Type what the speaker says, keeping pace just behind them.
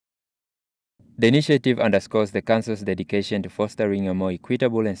The initiative underscores the Council's dedication to fostering a more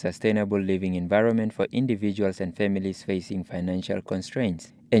equitable and sustainable living environment for individuals and families facing financial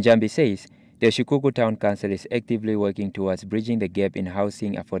constraints. Njambi says the Oshikuku Town Council is actively working towards bridging the gap in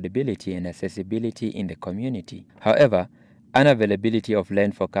housing affordability and accessibility in the community. However, unavailability of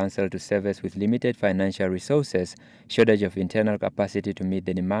land for council to service with limited financial resources, shortage of internal capacity to meet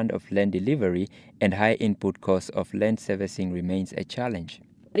the demand of land delivery, and high input costs of land servicing remains a challenge.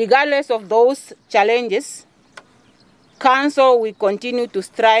 Regardless of those challenges, Council will continue to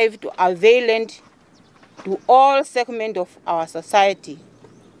strive to avail land to all segments of our society.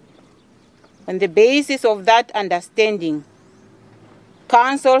 On the basis of that understanding,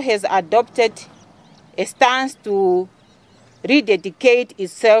 Council has adopted a stance to rededicate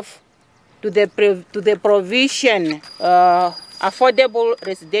itself to the provision affordable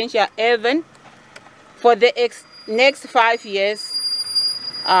residential haven for the next 5 years,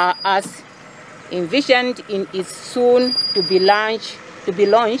 as envisioned in its soon to be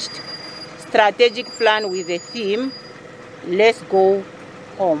launched strategic plan with the theme "Let's Go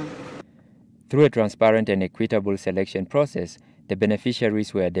Home." Through a transparent and equitable selection process, the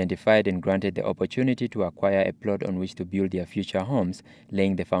beneficiaries were identified and granted the opportunity to acquire a plot on which to build their future homes,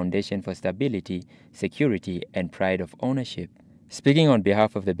 laying the foundation for stability, security, and pride of ownership. Speaking on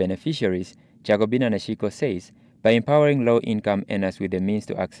behalf of the beneficiaries, Jacobina Nashiko says, by empowering low-income earners with the means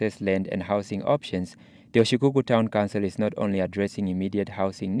to access land and housing options, the Oshikuku Town Council is not only addressing immediate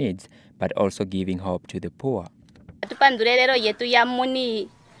housing needs, but also giving hope to the poor.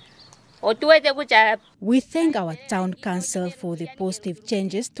 We thank our town council for the positive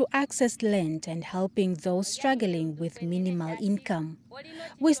changes to access land and helping those struggling with minimal income.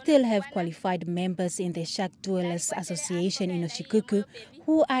 We still have qualified members in the Shack Dwellers Association in Oshikuku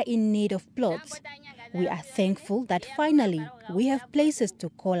who are in need of plots. We are thankful that finally we have places to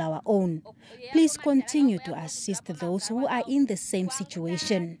call our own. Please continue to assist those who are in the same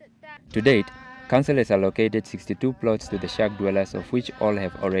situation. To date, Council has allocated 62 plots to the shack dwellers, of which all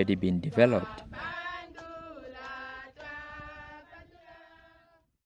have already been developed.